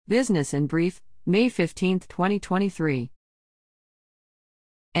Business in Brief, May 15, 2023.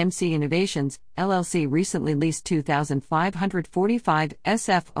 MC Innovations, LLC recently leased 2,545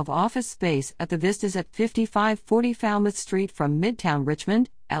 SF of office space at the Vistas at 5540 Falmouth Street from Midtown Richmond,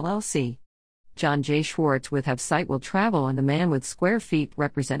 LLC. John J. Schwartz with Have Site Will Travel and the man with square feet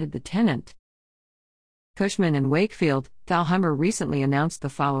represented the tenant. Cushman and Wakefield, Thalheimer recently announced the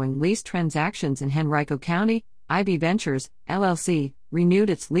following lease transactions in Henrico County. IB Ventures, LLC, renewed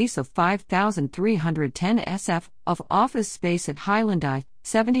its lease of 5,310 SF of office space at Highland I,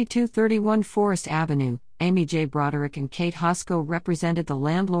 7231 Forest Avenue. Amy J. Broderick and Kate Hosco represented the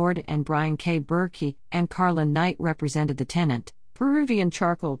landlord, and Brian K. Berkey and Carlin Knight represented the tenant. Peruvian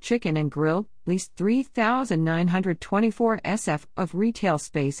Charcoal Chicken and Grill leased 3,924 SF of retail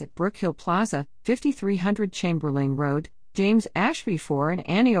space at Brookhill Plaza, 5300 Chamberlain Road. James Ashby IV and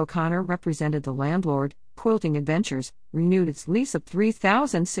Annie O'Connor represented the landlord. Quilting Adventures renewed its lease of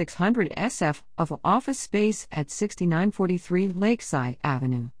 3,600 SF of office space at 6943 Lakeside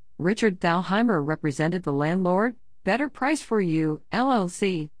Avenue. Richard Thalheimer represented the landlord. Better Price for You,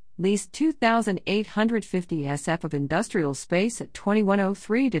 LLC, leased 2,850 SF of industrial space at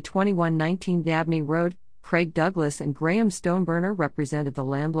 2103 to 2119 Dabney Road. Craig Douglas and Graham Stoneburner represented the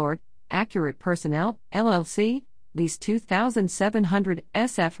landlord. Accurate Personnel, LLC, leased 2,700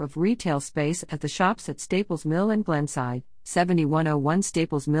 SF of retail space at the shops at Staples Mill and Glenside, 7101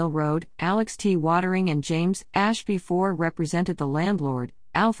 Staples Mill Road. Alex T. Watering and James Ashby IV represented the landlord.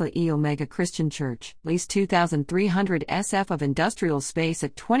 Alpha E Omega Christian Church leased 2,300 SF of industrial space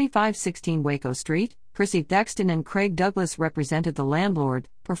at 2516 Waco Street. Chrissy Thexton and Craig Douglas represented the landlord.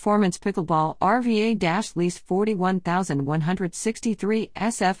 Performance Pickleball RVA leased 41,163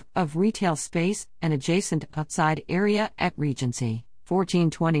 SF of retail space and adjacent outside area at Regency,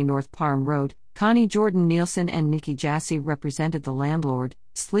 1420 North Parham Road. Connie Jordan Nielsen and Nikki Jassy represented the landlord.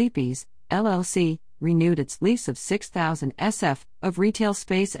 Sleepy's, LLC, renewed its lease of 6,000 SF of retail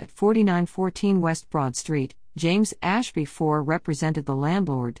space at 4914 West Broad Street. James Ashby IV represented the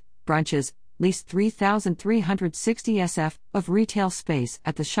landlord. Brunches leased 3,360 SF of retail space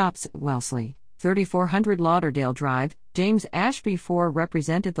at the shops at Wellesley, 3400 Lauderdale Drive. James Ashby IV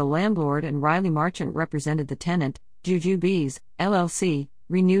represented the landlord and Riley Marchant represented the tenant. Jujubes, LLC,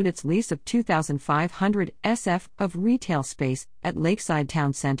 renewed its lease of 2,500 SF of retail space at Lakeside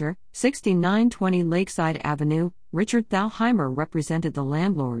Town Center, 6920 Lakeside Avenue. Richard Thalheimer represented the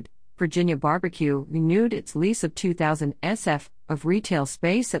landlord. Virginia Barbecue renewed its lease of 2,000 SF of retail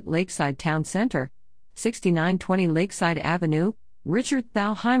space at Lakeside Town Center, 6920 Lakeside Avenue. Richard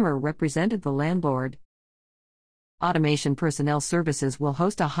Thalheimer represented the landlord. Automation Personnel Services will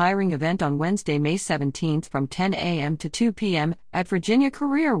host a hiring event on Wednesday, May 17 from 10 a.m. to 2 p.m. at Virginia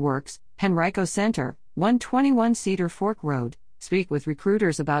Career Works, Henrico Center, 121 Cedar Fork Road. Speak with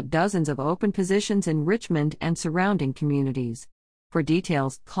recruiters about dozens of open positions in Richmond and surrounding communities. For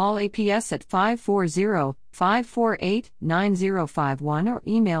details, call APS at 540-548-9051 or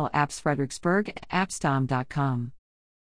email appsfredericksburg@appstom.com.